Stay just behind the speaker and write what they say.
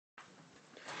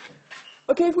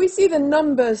Okay, if we see the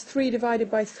numbers 3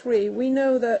 divided by 3, we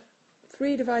know that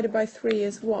 3 divided by 3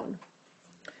 is 1.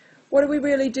 What are we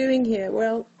really doing here?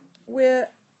 Well, we're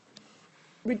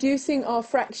reducing our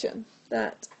fraction,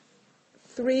 that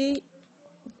 3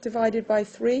 divided by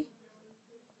 3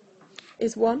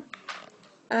 is 1,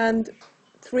 and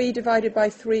 3 divided by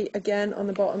 3 again on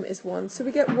the bottom is 1. So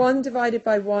we get 1 divided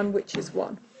by 1, which is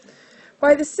 1.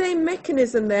 By the same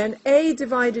mechanism then, a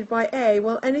divided by a,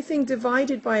 well, anything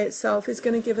divided by itself is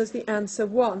going to give us the answer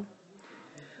 1.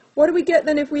 What do we get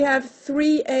then if we have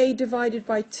 3a divided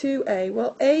by 2a?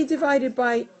 Well, a divided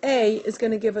by a is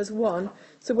going to give us 1.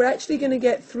 So we're actually going to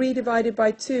get 3 divided by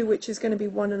 2, which is going to be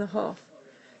 1.5.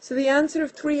 So the answer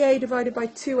of 3a divided by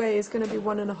 2a is going to be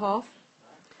 1.5.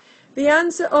 The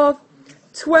answer of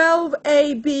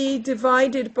 12ab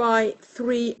divided by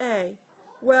 3a.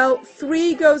 Well,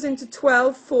 3 goes into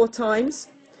 12 4 times,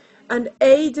 and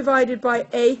a divided by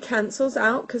a cancels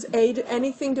out, because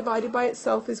anything divided by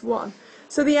itself is 1.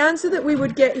 So the answer that we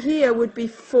would get here would be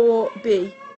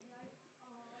 4b.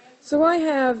 So I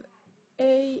have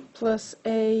a plus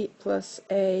a plus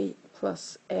a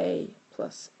plus a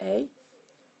plus a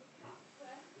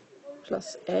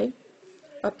plus a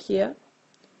up here,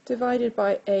 divided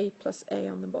by a plus a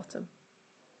on the bottom.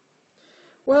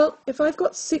 Well, if I've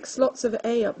got 6 lots of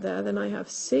a up there, then I have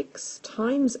 6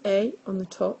 times a on the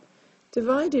top,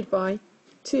 divided by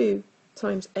 2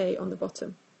 times a on the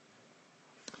bottom.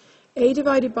 A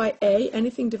divided by a,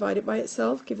 anything divided by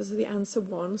itself, gives us the answer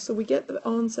 1, so we get the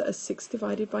answer as 6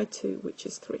 divided by 2, which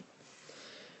is 3.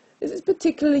 This is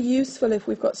particularly useful if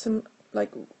we've got some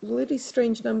really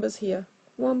strange numbers here.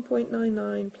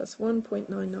 1.99 plus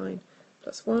 1.99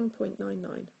 plus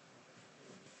 1.99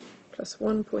 plus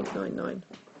 1.99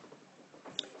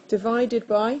 divided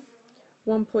by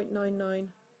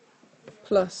 1.99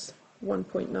 plus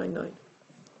 1.99.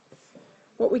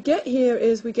 What we get here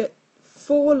is we get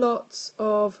 4 lots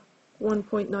of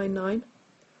 1.99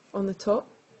 on the top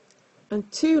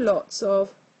and 2 lots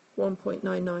of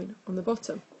 1.99 on the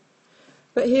bottom.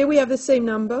 But here we have the same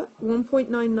number.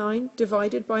 1.99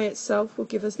 divided by itself will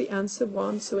give us the answer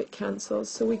 1, so it cancels.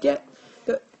 So we get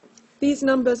that these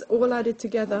numbers all added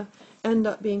together end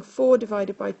up being 4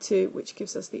 divided by 2, which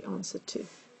gives us the answer 2.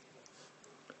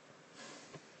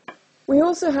 We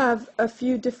also have a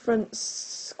few different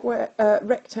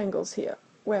rectangles here,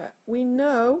 where we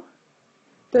know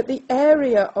that the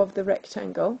area of the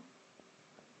rectangle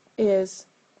is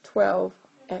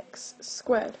 12x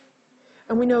squared.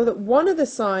 And we know that one of the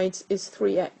sides is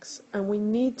 3x, and we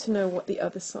need to know what the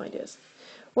other side is.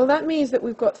 Well, that means that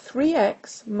we've got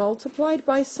 3x multiplied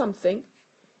by something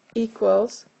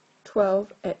equals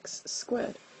 12x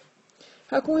squared.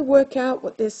 How can we work out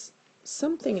what this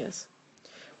something is?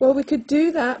 Well, we could do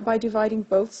that by dividing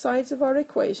both sides of our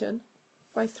equation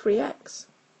by 3x.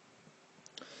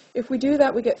 If we do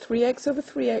that, we get 3x over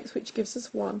 3x, which gives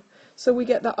us 1. So we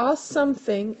get that our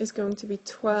something is going to be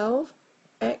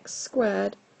 12x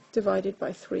squared divided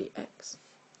by 3x.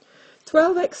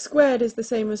 12x squared is the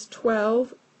same as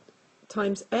 12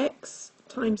 times x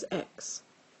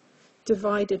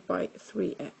divided by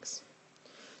 3x.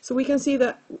 So we can see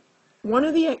that one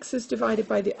of the x's divided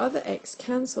by the other x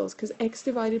cancels, because x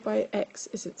divided by x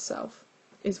is itself,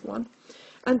 is 1,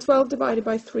 and 12 divided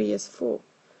by 3 is 4.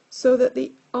 So that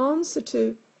the answer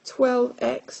to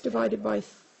 12x divided by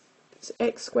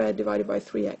x squared divided by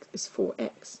 3x is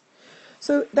 4x.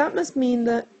 So that must mean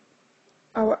that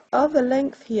our other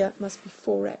length here must be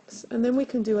 4x. And then we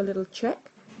can do a little check.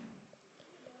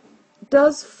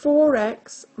 Does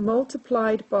 4x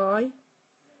multiplied by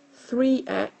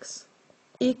 3x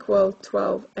equal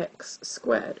 12x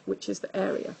squared, which is the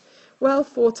area? Well,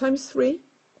 4 times 3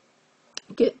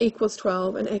 equals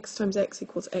 12, and x times x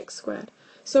equals x squared.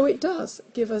 So it does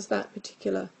give us that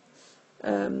particular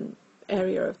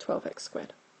area of 12x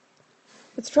squared.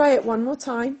 Let's try it one more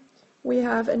time. We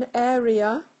have an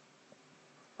area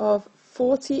of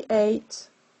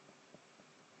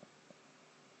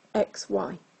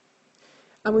 48xy.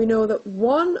 And we know that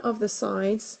one of the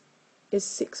sides is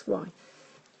 6y.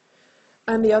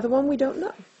 And the other one we don't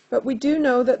know. But we do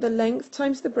know that the length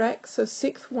times the breadth, so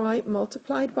 6y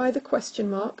multiplied by the question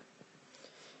mark,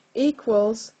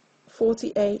 equals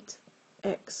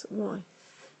 48xy.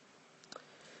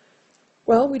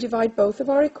 Well, we divide both of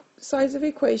our sides of the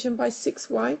equation by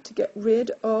 6y to get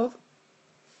rid of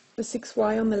the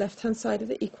 6y on the left-hand side of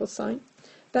the equal sign.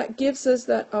 That gives us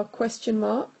that our question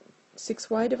mark,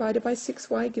 6y divided by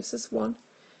 6y gives us 1,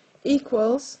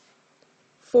 equals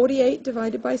 48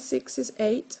 divided by 6 is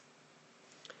 8,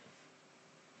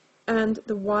 and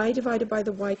the y divided by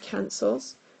the y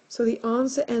cancels. So the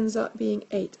answer ends up being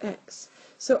 8x.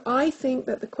 So I think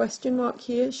that the question mark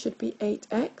here should be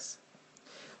 8x.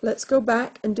 Let's go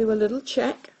back and do a little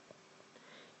check.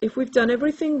 If we've done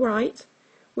everything right,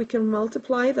 we can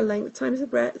multiply the length times the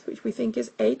breadth, which we think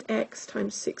is 8x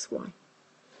times 6y.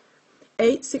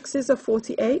 8 sixes are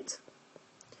 48.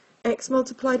 X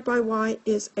multiplied by y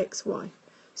is xy.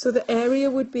 So the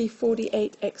area would be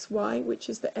 48xy, which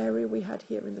is the area we had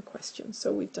here in the question.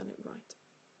 So we've done it right.